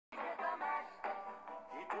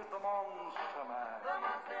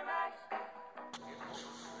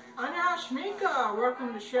Anashmika!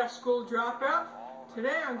 Welcome to Chef School Dropout.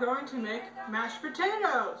 Today I'm going to make mashed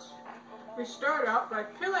potatoes. We start out by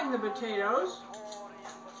peeling the potatoes.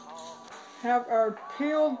 Have our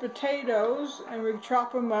peeled potatoes and we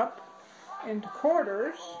chop them up into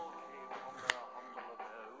quarters.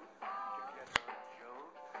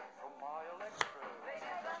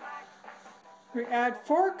 We add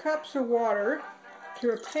 4 cups of water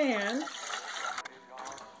to a pan.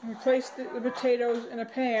 We place the potatoes in a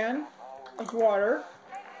pan of water.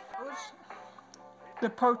 The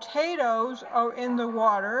potatoes are in the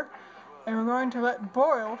water and we're going to let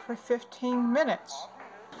boil for 15 minutes.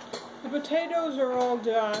 The potatoes are all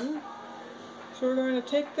done, so we're going to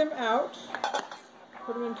take them out,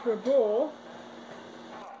 put them into a bowl.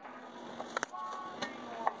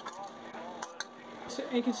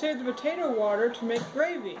 And you can save the potato water to make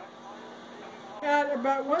gravy. Add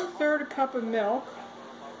about 1/3 cup of milk,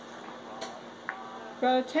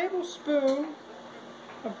 about a tablespoon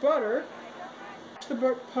of butter,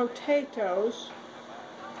 the potatoes,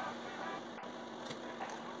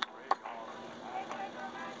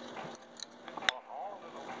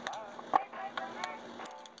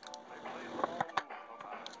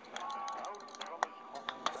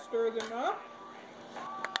 stir them up,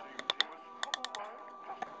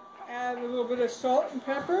 add a little bit of salt and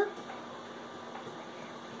pepper,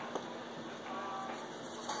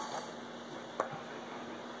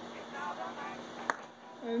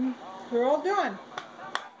 and we're all done.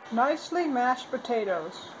 Nicely mashed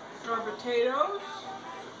potatoes. Our potatoes.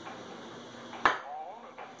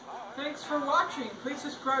 Thanks for watching. Please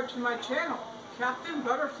subscribe to my channel, Captain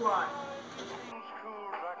Butterfly.